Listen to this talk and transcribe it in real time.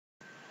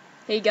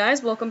Hey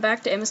guys, welcome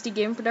back to MSD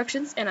Gaming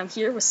Productions, and I'm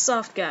here with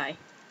Soft Guy,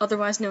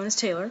 otherwise known as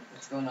Taylor.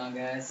 What's going on,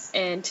 guys?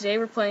 And today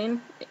we're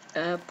playing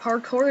a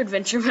parkour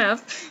adventure map.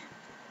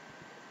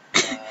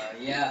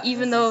 Yeah.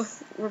 Even though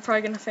we're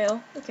probably gonna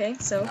fail. Okay,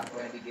 so. Not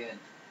going to be good.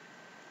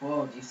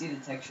 Whoa, do you see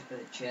the texture for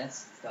the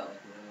chest? It's got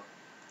like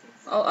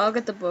little. I'll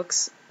get the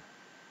books.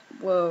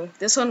 Whoa,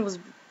 this one was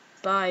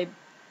by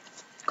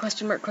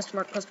question mark.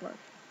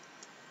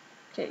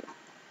 Okay.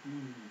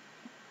 I'm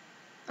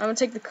gonna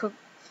take the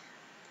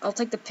I'll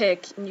take the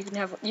pick, and you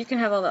can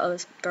have all the other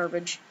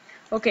garbage.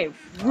 Okay,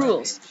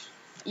 rules.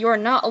 You are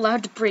not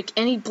allowed to break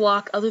any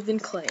block other than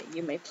clay.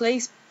 You may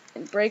place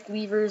and break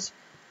levers,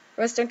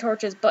 redstone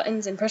torches,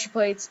 buttons, and pressure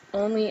plates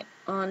only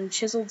on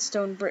chiseled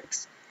stone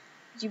bricks.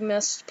 You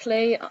must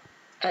play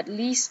at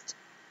least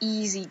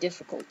easy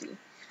difficulty.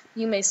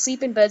 You may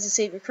sleep in beds to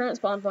save your current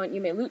spawn point.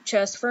 You may loot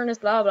chests, furnace,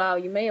 blah blah.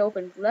 You may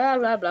open blah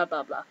blah blah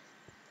blah blah.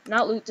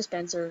 Not loot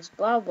dispensers,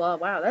 blah blah.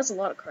 Wow, that's a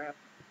lot of crap.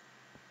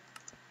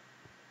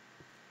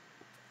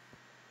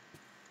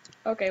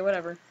 Okay,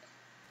 whatever.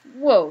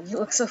 Whoa, you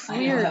look so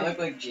weird. I look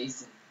like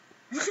Jason.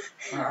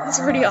 That's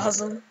pretty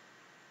awesome.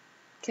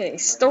 Okay,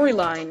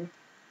 storyline.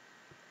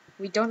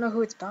 We don't know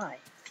who it's by.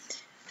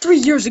 3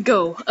 years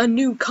ago, a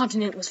new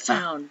continent was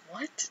found.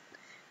 What?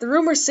 The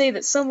rumors say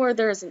that somewhere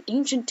there is an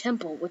ancient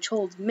temple which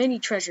holds many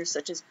treasures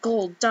such as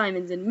gold,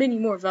 diamonds, and many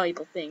more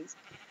valuable things.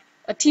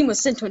 A team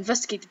was sent to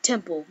investigate the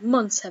temple.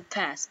 Months have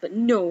passed, but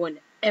no one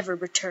ever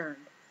returned.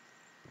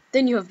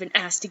 Then you have been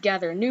asked to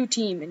gather a new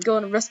team and go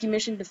on a rescue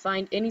mission to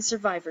find any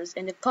survivors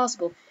and, if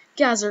possible,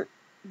 gather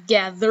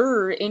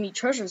any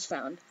treasures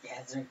found.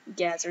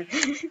 Gather.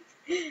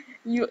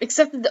 You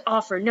accepted the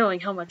offer knowing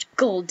how much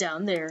gold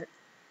down there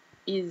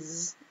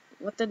is.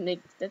 That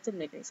didn't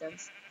make any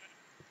sense.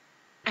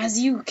 As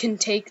you can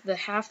take the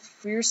half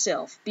for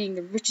yourself, being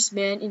the richest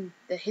man in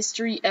the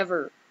history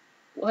ever.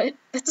 What?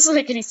 That doesn't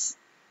make any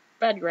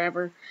bad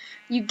grammar.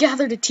 You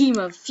gathered a team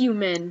of few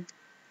men.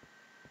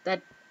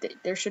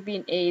 There should be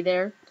an A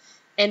there.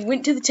 And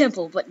went to the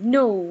temple, but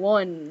no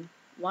one.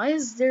 Why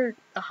is there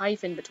a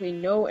hyphen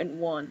between no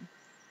and one?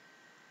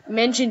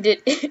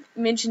 They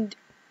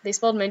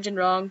spelled mentioned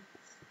wrong.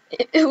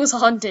 It was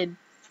haunted.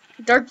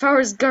 Dark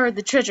powers guard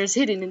the treasures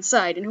hidden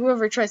inside, and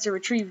whoever tries to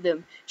retrieve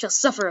them shall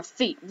suffer a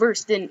fate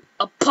worse than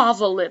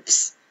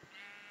apocalypse.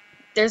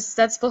 That's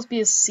supposed to be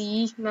a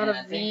C, not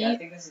a V. I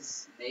think this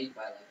is made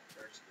by like a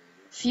first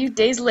grader. Few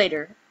days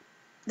later,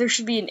 there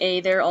should be an A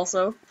there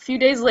also. Few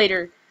days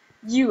later,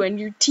 you and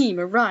your team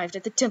arrived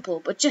at the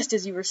temple, but just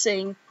as you were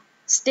staying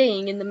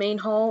in the main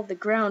hall, the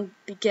ground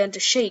began to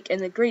shake and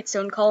the great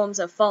stone columns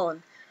have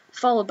fallen,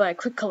 followed by a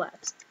quick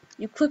collapse.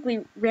 You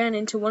quickly ran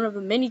into one of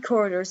the many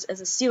corridors as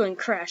the ceiling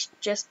crashed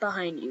just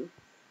behind you,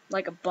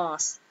 like a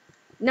boss.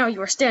 Now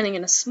you are standing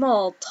in a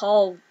small,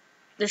 tall,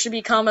 there should be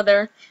a comma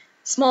there,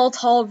 small,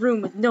 tall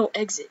room with no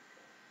exit.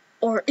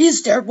 Or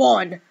is there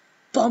one?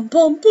 Bum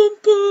bum bum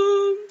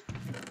bum.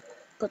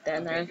 Put that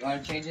in there. You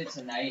want to change it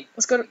to night?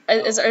 Let's go to,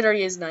 it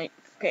already is night.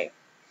 Okay.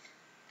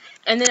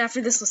 And then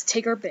after this, let's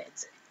take our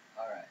beds.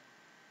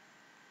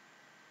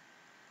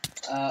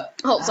 Alright.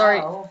 Oh,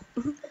 sorry.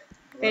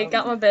 Okay,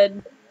 got my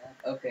bed.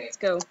 Okay. Let's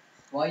go.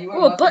 While you were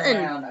walking button.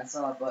 around, I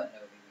saw a button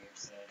over here,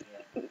 so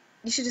yeah.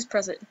 You should just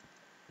press it.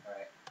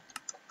 Alright.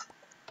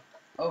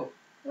 Oh.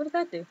 What did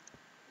that do?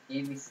 It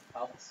gave me some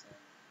cobblestone.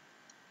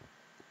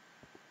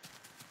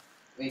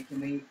 Wait,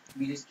 can we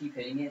just keep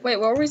hitting it? Wait,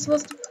 what were we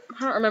supposed to...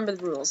 I don't remember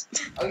the rules.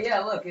 Oh yeah,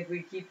 look, if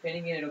we keep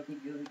hitting it, it'll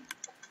keep doing...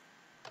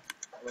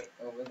 Wait,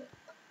 over there.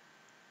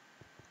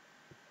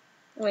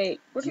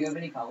 Wait, do you have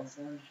any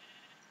cobblestone?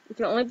 You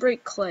can only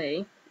break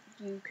clay.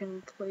 You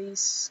can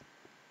place...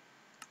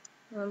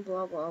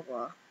 blah blah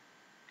blah.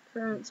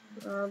 Currents,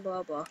 blah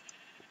blah blah.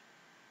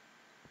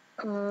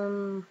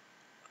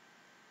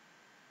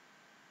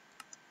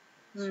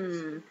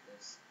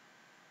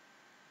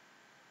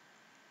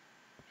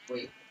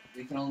 Wait,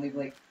 we can only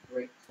break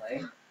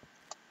clay?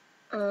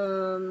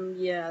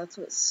 Yeah, that's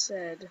what it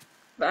said.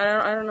 But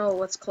I don't know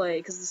what's clay,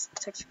 because this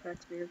texture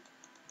pack's weird.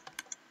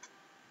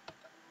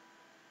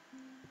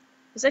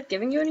 Is that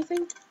giving you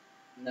anything?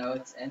 No,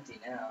 it's empty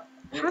now.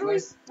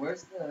 Where's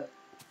the...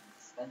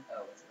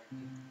 Oh, it's right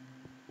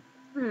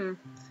here.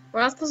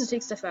 We're not supposed to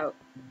take stuff out.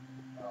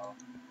 Oh.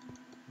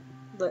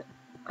 But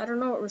I don't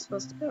know where we're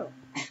supposed to go.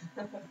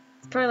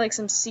 It's probably like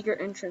some secret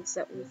entrance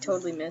that we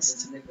totally missed.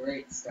 This is a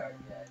great start,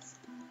 guys.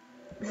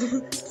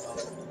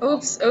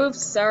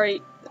 Oops,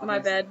 sorry, my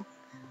bad.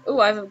 Ooh,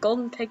 I have a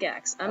golden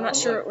pickaxe. I'm not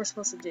sure what we're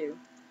supposed to do.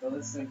 Fill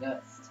this with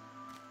dust.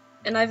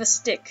 And I have a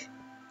stick.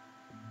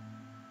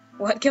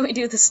 What can we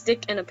do with a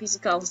stick and a piece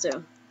of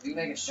cobblestone? We can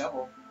make a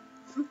shovel.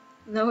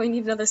 No, we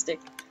need another stick.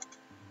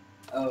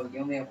 Oh, you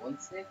only have one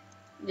stick?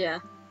 Yeah,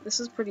 this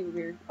is pretty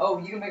weird. Oh,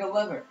 you can make a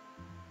lever.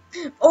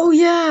 Oh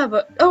yeah,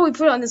 but we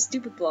put it on this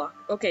stupid block.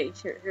 Okay,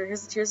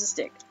 here's a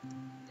stick.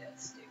 Yeah,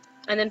 stick.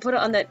 And then put it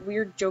on that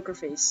weird Joker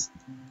face.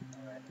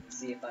 Alright, let me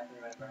see if I can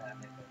remember how to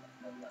make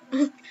a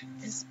lever.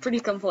 It's pretty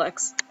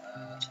complex.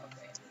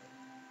 Okay.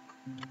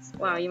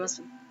 Wow, you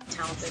must be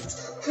talented.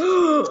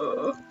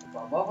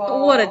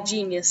 What a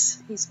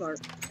genius. He's smart.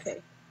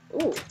 Okay.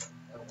 Ooh.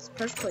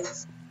 Press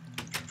plates.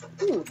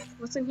 Ooh,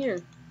 what's in here?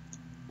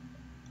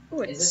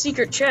 Ooh, it's a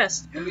secret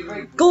chest.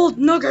 Gold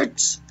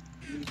nuggets!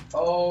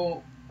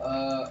 Oh,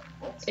 what?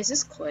 Is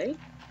this clay?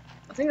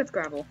 I think that's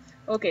gravel.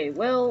 Okay,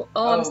 well,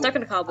 I'm stuck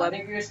in a cobweb. I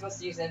think we were supposed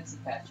to use MC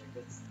Patcher,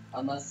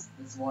 unless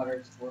this water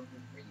is working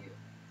for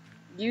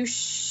you.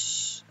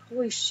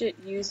 Holy shit,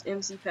 use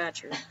MC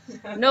Patcher.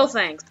 No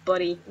thanks,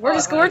 buddy. We're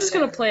just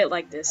gonna play it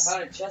like this. I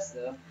found a chest,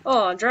 though.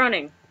 Oh, I'm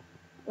drowning.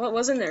 What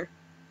was in there?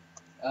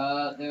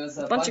 There was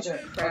a bunch of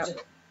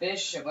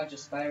fish, a bunch of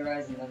spider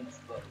eyes, and then this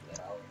book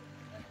that I'll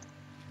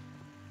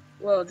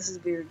Whoa, this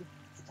is weird.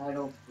 It's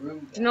titled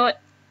Room. You know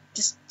what?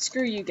 Just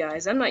screw you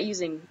guys. I'm not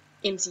using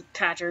MC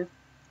Patcher.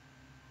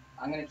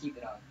 I'm gonna keep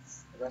it on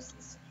the rest of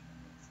this section.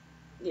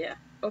 Yeah,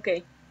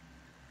 okay.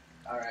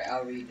 Alright,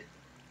 I'll read it.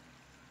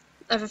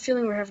 I have a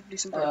feeling we're having to do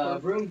some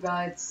parkour. Room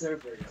Guide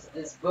Servers.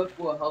 This book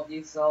will help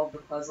you solve the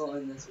puzzle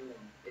in this room.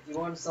 If you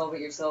want to solve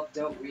it yourself,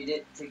 don't read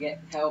it. To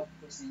get help,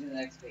 proceed to the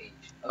next page.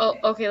 Okay.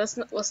 Oh, okay,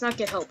 let's not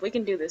get help. We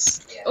can do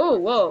this. Yeah. Oh,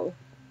 whoa.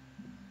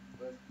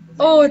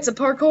 Oh, it's a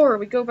parkour.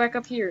 We go back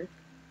up here.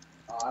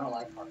 Oh, I don't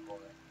like parkour.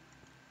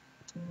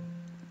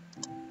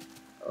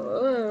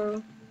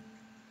 Oh.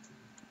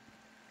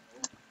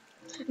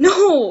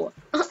 No!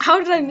 How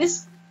did I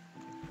miss?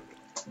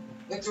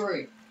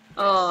 Victory!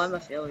 Oh, I'm a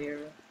failure.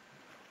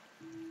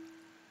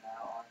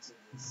 Now onto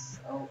this.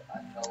 Oh, I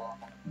fell off.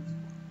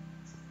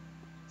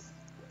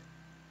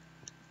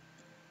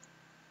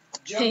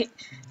 Jump! Hey.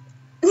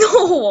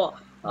 No!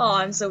 Oh,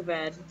 I'm so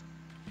bad.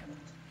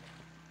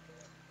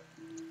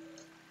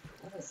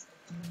 What is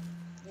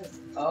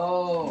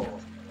Oh!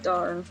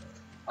 Darn.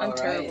 I'm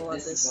terrible at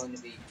this is going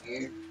to be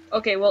weird.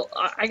 Okay, well,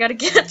 I gotta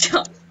catch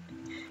up.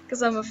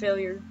 Because I'm a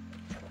failure.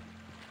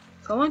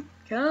 Come on,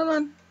 come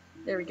on.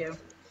 There we go.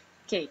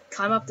 Okay,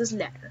 climb up this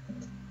ladder.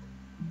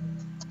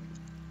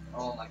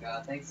 Oh my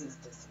god, thanks to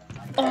this.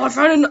 Oh,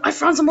 I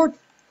found some more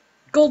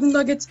golden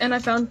nuggets, and I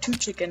found 2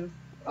 chicken.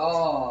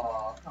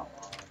 Oh, come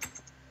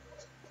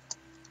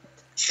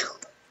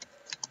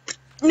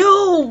on.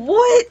 No,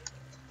 what?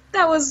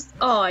 That was.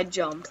 Oh, I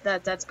jumped.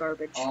 That's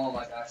garbage. Oh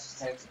my gosh,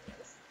 texture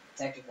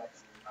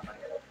effects. I'm not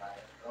gonna buy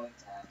it. Going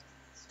to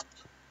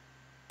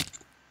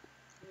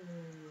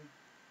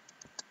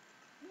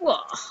Whoa,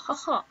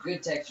 haha.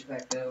 Good texture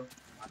pack though.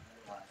 I'm not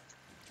gonna lie.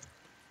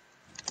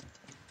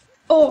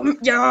 Oh,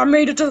 yeah, I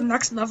made it to the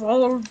next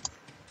level.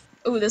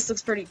 Oh, this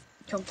looks pretty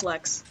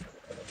complex.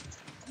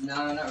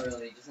 No, not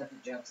really. You just have to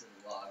jump to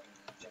the log and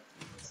then jump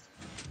to this.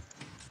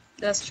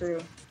 That's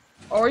true.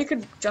 Or you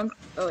could jump.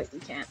 Oh wait, you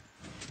can't.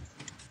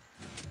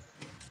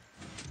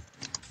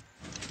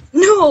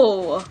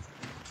 No.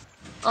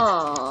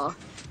 Aww.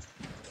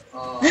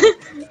 Oh my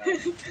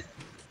god.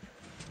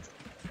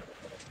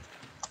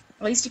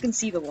 At least you can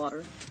see the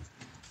water.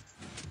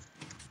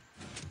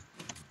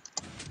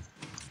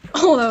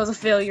 Oh, that was a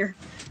failure.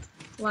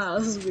 Wow,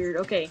 this is weird.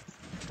 Okay,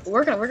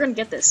 we're gonna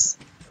get this.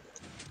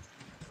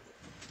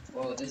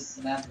 Whoa, this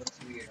map looks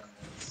weird on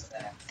the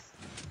stacks.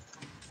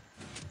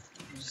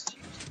 Just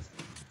change this.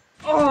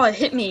 Oh, it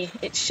hit me.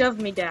 It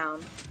shoved me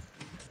down.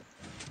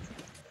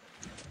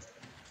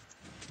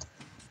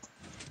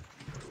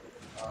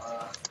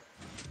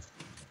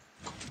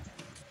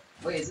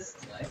 Wait, is this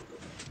clay?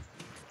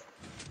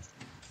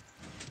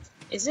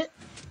 Is it?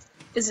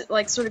 Is it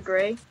like sort of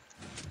gray?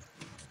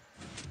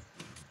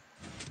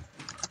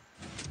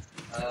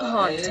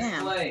 Oh, it damn.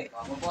 is clay.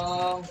 Bum, bum,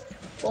 bum.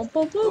 Boom,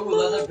 boom, boom, Ooh,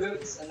 leather boom.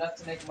 boots, enough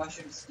to make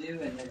mushroom stew,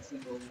 and then 2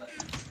 gold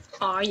nuggets.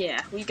 Oh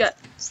yeah, we got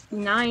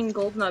 9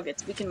 gold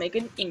nuggets. We can make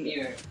an ingot.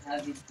 Here,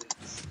 have these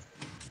boots.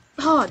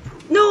 Oh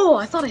no!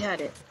 I thought I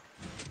had it.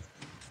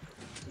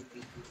 Take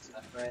these boots,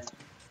 my friend.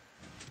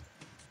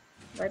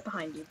 Right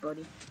behind you,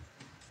 buddy.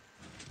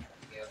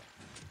 There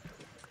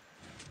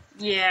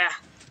Yeah.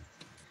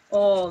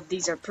 Oh,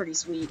 these are pretty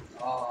sweet. you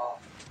go. Oh,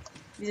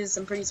 These are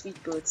some pretty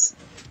sweet boots.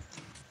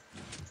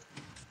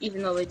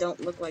 Even though they don't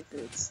look like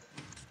boots.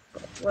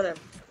 But whatever.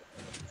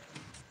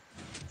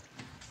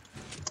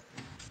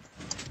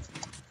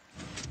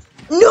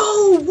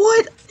 No!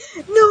 What?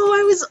 No,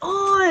 I was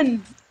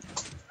on!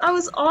 I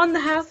was on the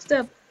half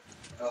step.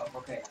 oh,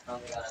 okay. I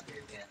finally got up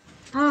here again.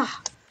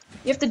 Ah.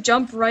 You have to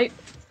jump right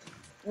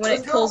when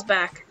Let's it go. pulls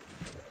back.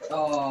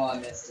 Oh, I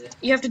missed it.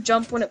 You have to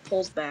jump when it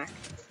pulls back.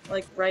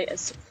 Like, right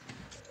as...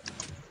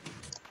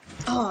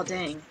 Oh,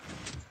 dang.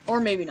 Or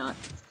maybe not.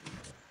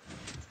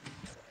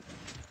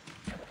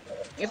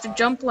 You have to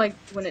jump, like,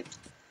 when it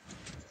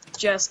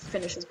just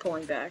finishes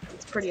pulling back.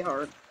 It's pretty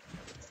hard.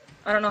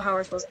 I don't know how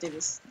we're supposed to do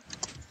this.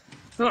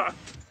 Ah.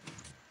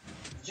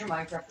 Is your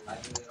Minecraft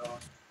lagging at all?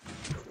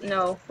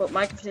 No, but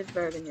my computer's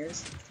better than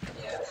yours.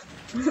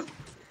 Yeah.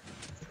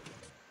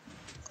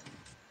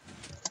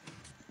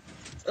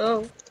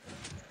 Oh.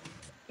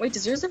 Wait,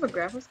 does yours have a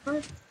graphics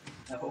card?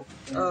 No.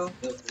 Oh.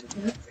 Built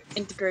in the graphics.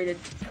 Integrated.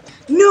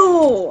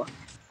 No!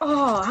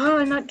 Oh, how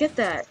did I not get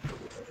that?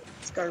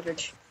 It's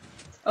garbage.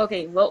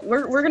 Okay, well,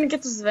 we're gonna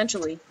get this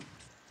eventually.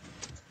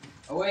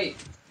 Oh wait.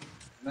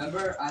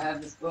 Remember, I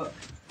have this book.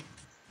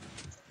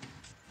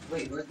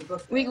 Wait, where's the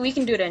book? We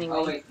can do it anyway.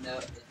 Oh wait, no.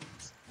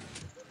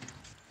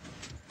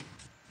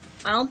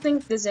 I don't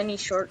think there's any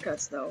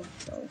shortcuts though.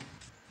 So.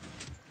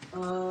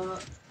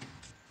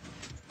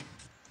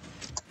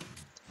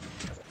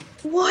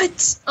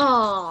 What?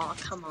 Oh,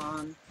 come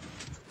on.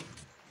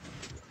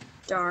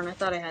 Darn, I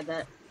thought I had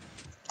that.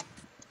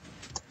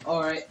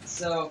 Alright,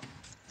 so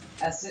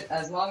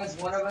as long as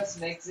one of us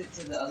makes it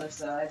to the other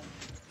side,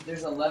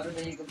 there's a lever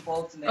that you can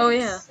pull to make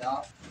it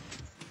stop.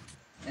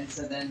 And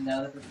so then the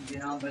other person can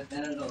get on, but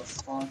then it'll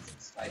spawn some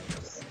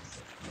spiders.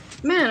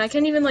 Man, I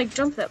can't even like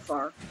jump that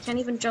far. Can't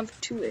even jump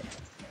to it.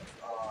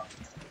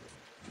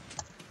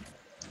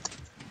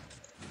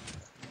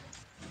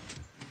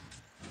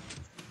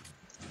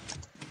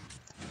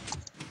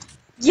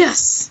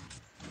 Yes!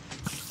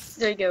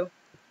 There you go.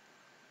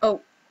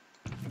 Oh.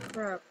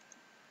 Crap.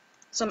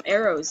 Some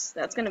arrows.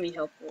 That's gonna be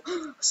helpful.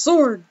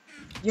 Sword!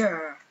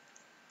 Yeah!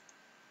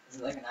 Is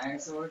it like an iron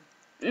sword?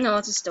 No,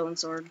 it's a stone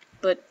sword.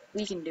 But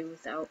we can do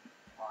without.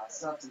 Oh, I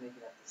still have to make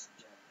it up this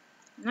gem.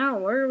 Now,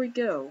 where do we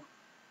go?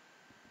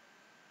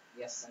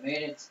 Yes, I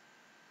made it.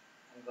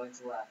 I'm going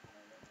to laugh when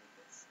I don't make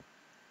this.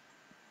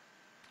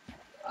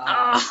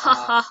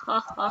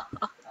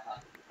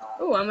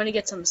 Oh, I'm gonna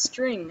get some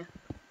string.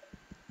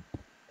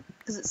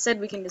 Because it said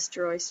we can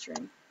destroy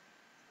string.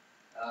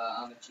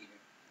 I'm a cheater.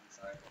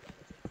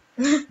 I'm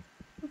sorry.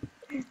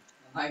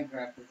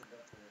 Minecraft isn't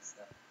built for this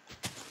stuff.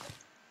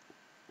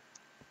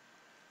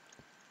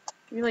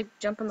 Can we, like,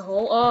 jump in the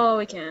hole? Oh,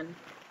 we can.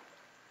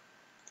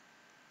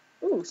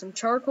 Ooh, some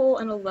charcoal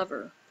and a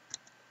lever.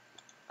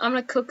 I'm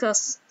gonna cook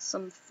us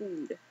some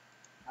food.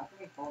 How can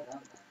we fall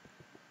down there?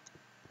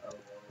 Oh,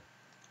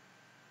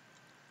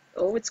 whoa.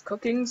 Oh, it's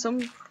cooking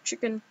some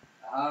chicken.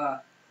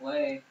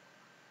 Clay.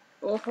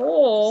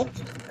 Oh,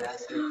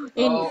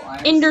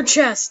 Ender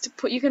chest.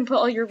 You can put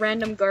all your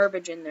random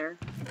garbage in there.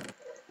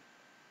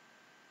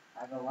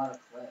 I have a lot of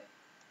clay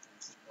and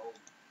some gold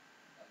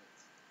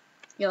nuggets.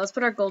 Yeah, let's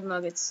put our gold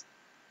nuggets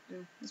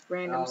and this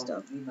random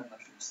stuff. Leave my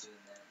mushrooms too in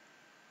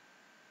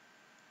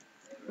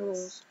there.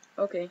 Rules.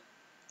 Okay.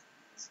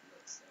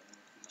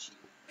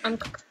 I'm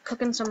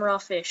cooking some raw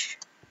fish.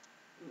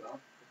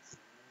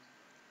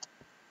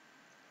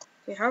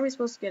 Okay, how are we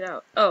supposed to get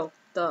out? Oh,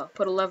 duh.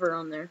 Put a lever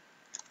on there.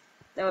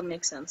 That would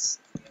make sense.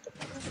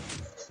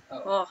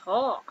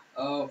 Oh.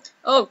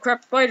 Oh,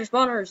 crap, spider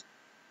spawners.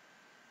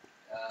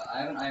 I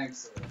have an iron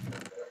sword.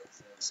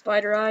 So.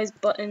 Spider eyes,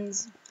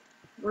 buttons,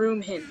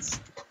 room hints.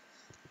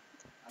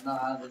 I know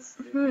how this.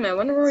 I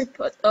wonder where we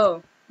put.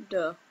 Oh,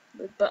 duh.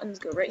 The buttons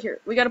go right here.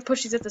 We gotta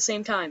push these at the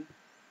same time.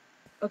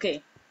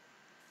 Okay.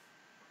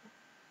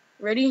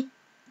 Ready?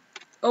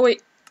 Oh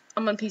wait,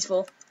 I'm on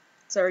peaceful.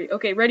 Sorry.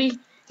 Okay, ready?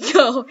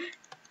 Go.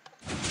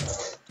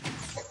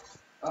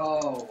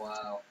 Oh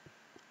wow.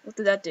 What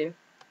did that do?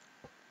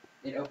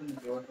 It opened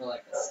the door for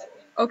like a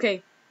second.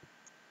 Okay.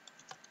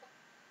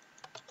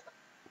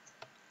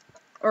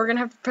 Or we're gonna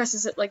have to press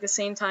this at like the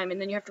same time,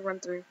 and then you have to run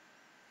through.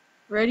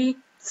 Ready,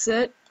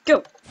 set,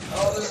 go.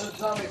 Oh, there's a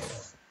zombie.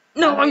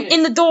 No, I'm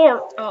in the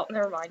door. Oh,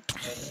 never mind.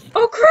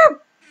 Oh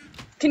crap!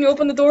 Can you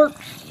open the door?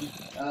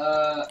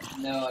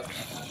 No, I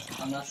can't.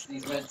 Unless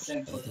these red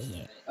symbols.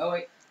 Oh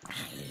wait. I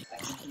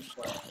can keep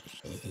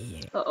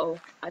playing. Uh-oh.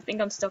 I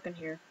think I'm stuck in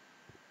here.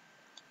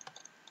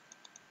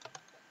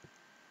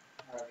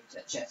 Alright, reach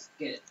that chest.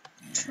 Get it.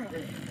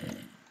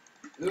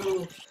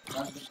 Ooh,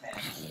 not the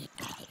pan.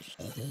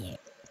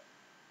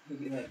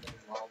 You like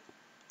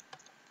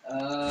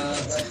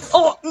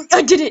oh,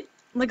 I did it!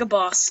 Like a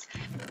boss.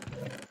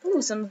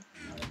 Ooh, some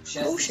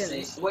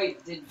potions.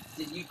 Wait, did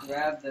you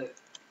grab the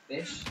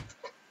fish?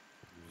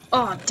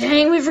 Oh,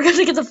 dang, we forgot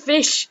to get the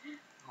fish.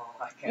 Oh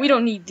my god. We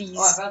don't need these.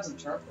 Oh, I found some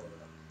charcoal.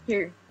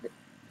 Here.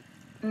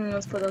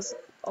 Let's put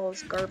all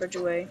this garbage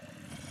away.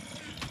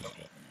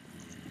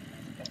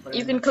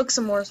 You can cook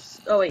some more.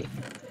 Oh, wait.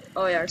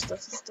 Oh, yeah, our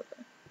stuff's still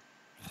there.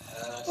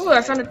 Oh,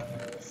 I found it.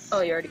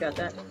 Oh, you already got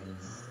that.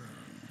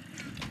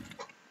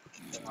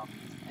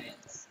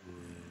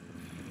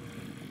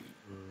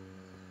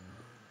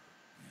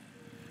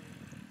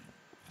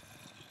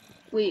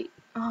 Wait.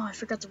 Oh, I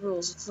forgot the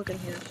rules. Let's look in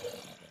here.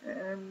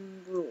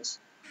 Rules.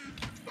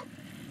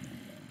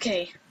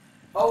 Okay.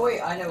 Oh, wait,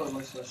 I know what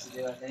we're supposed to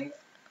do, I think.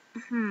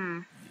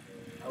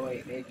 Oh,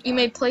 wait, maybe you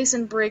may place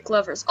and break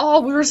levers.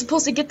 Oh, we were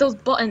supposed to get those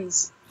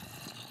buttons.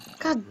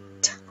 God.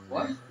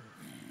 What?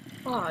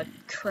 Oh,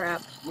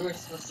 crap. We were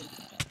supposed to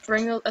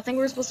bring those. I think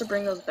we were supposed to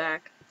bring those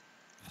back.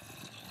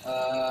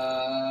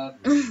 Well,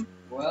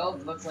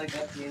 looks like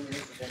that's the end of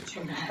this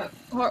adventure map.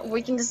 Or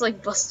we can just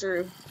like bust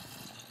through.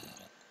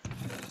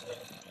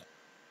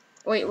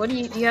 Wait, what do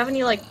you have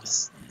any like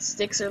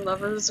sticks or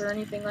levers or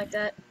anything like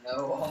that?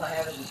 No, all I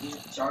have is a piece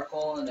of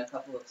charcoal and a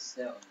couple of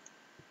stone.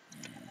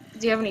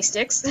 Do you have any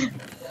sticks? No.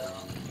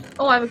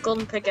 Oh, I have a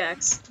golden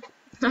pickaxe.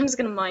 I'm just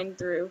gonna mine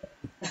through.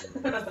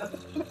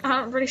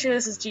 I'm pretty sure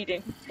this is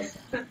cheating.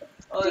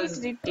 Oh, this is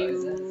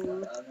definitely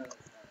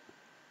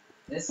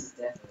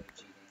cheating.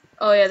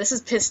 Oh yeah, this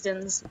is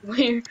pistons.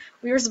 We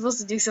were supposed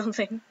to do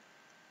something.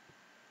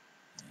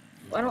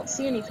 Well, I don't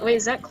see anything. Wait,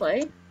 is that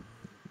clay?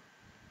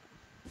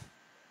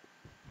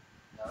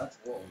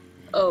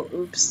 Oh,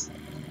 oops.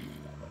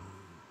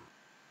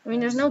 I mean,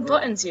 there's no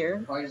buttons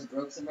here. Probably just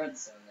broke some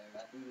redstone there,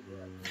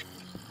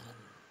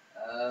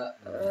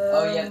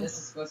 oh yeah, this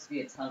is supposed to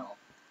be a tunnel.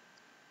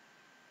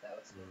 That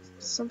was supposed to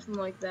be. Something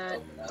like that.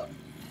 Open up.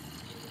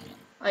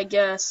 I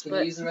guess, Can but...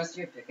 you use the rest of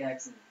your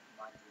pickaxe and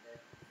mine through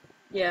there?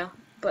 Yeah,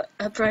 but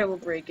I probably will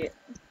break it.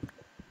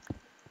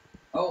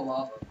 Oh,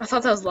 lava. I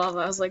thought that was lava.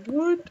 I was like,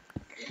 what?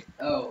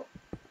 Oh.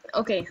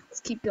 Okay, let's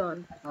keep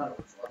going. I thought it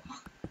was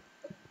lava.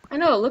 I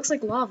know, it looks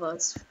like lava.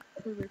 It's...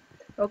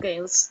 Okay,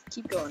 let's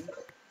keep going.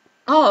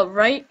 Oh,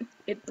 right?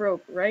 It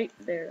broke right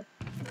there.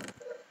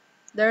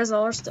 There's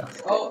all our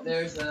stuff. Oh,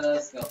 there's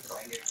a skeleton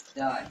right here.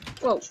 Die.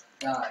 Whoa.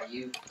 Die,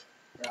 you.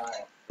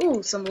 Die.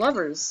 Ooh, some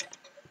levers.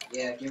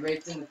 Yeah, get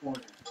raped in the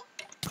corner.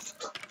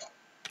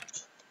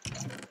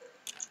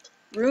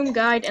 Room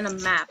guide and a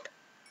map.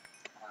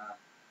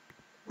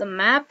 The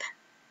map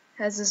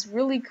has this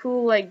really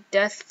cool, like,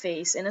 death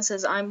face, and it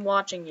says, I'm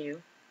watching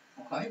you.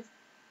 What?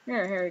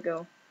 Here we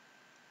go.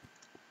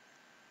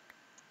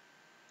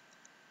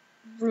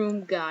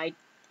 Room guide.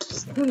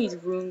 Who needs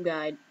room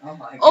guide? Oh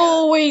my god.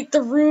 Oh, wait,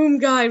 the room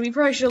guide. We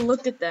probably should have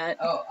looked at that.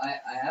 Oh, I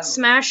have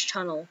Smash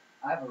tunnel.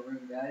 I have a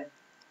room guide.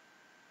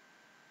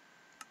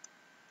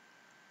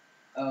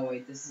 Oh,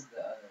 wait, this is the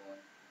other one.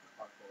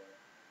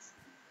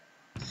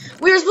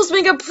 Parkour. We were supposed to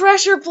make a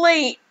pressure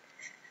plate!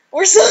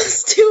 We're so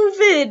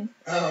stupid!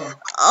 Oh.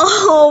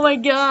 Oh my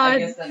god. I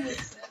guess that makes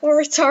sense.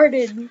 We're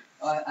retarded.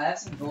 Oh, I have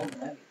some gold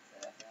nuggets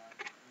that I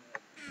found.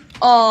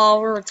 Oh,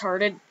 we're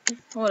retarded.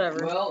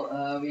 Whatever.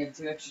 Well, we have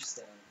 2 extra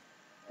stone.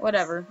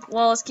 Whatever.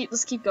 Well, let's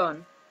keep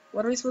going.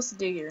 What are we supposed to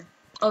do here?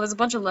 Oh, there's a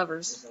bunch of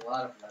levers. There's a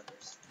lot of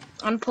levers.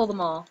 I'm gonna pull them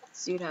all.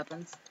 See what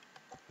happens.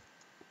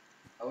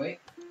 Oh, wait.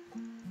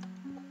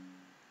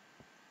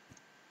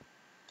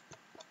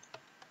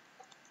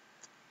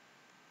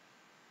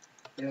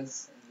 It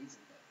was easy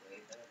that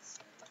way. That's...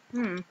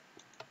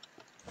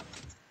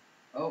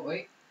 Oh,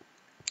 wait.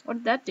 What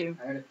did that do?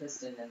 I heard a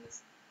piston and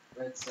this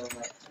redstone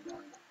light turned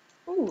on.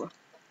 Ooh.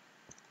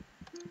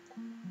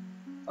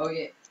 Oh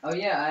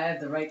yeah, I have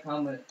the right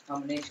combination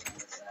on this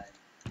side.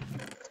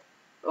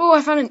 Oh,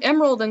 I found an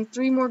emerald and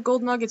 3 more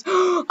gold nuggets.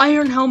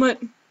 Iron helmet.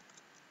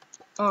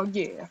 Oh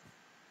yeah.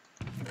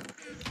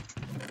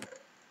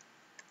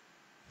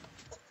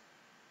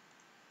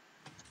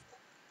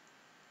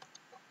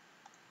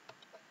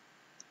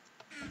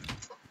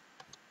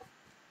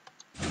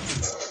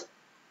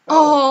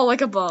 Oh,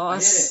 like a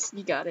boss.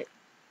 You got it.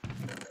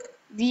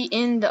 The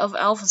end of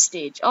Alpha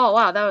Stage. Oh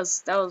wow, that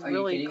was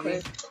really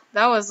quick.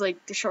 That was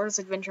like the shortest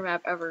adventure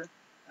map ever.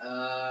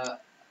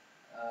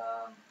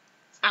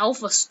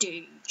 Alpha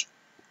Stage.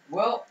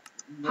 Well,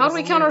 how do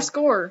we count our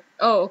score?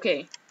 Oh,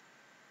 okay.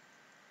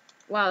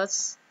 Wow,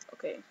 that's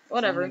okay.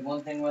 Whatever. Only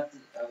one thing left to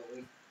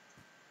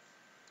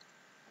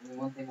only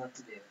one thing left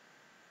to do.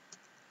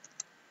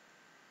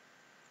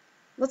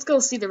 Let's go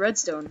see the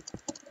redstone.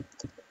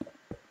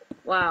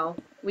 Wow.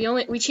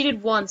 We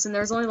cheated once and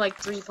there's only like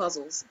 3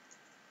 puzzles.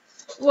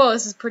 Whoa,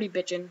 this is pretty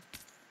bitchin'.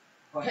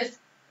 What?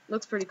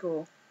 Looks pretty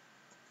cool.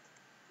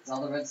 Is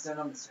all the redstone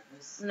on the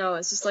surface? No,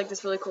 it's just like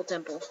this really cool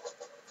temple.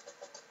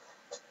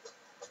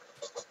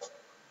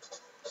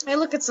 Hey,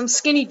 look at some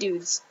skinny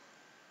dudes.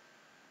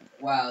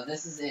 Wow,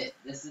 this is it.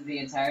 This is the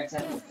entire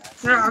temple.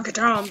 Ah, get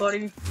down,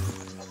 buddy.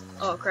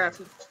 Oh, crap.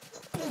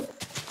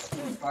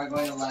 I'm probably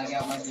going to lag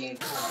out my game.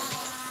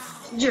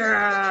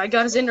 Yeah, I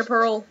got his ender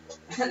pearl.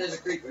 There's a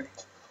creeper.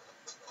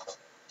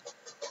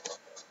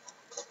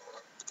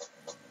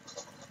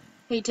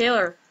 Hey,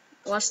 Taylor,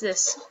 watch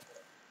this.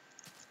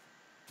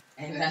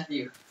 Hey,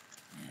 Matthew.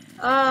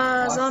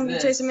 Zombie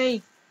chasing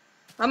me.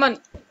 I'm on.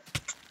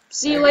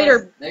 See you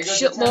there later,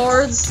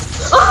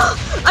 shitlords. Ah!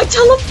 No!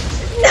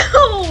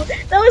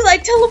 I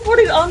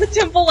teleported on the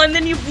temple and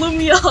then you blew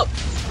me up.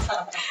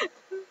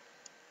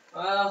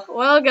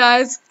 Well,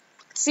 guys,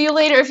 see you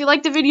later. If you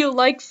liked the video,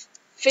 like,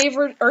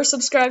 favorite, or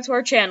subscribe to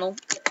our channel.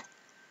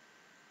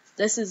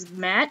 This is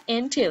Matt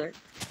and Taylor.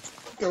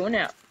 Going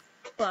out.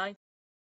 Bye.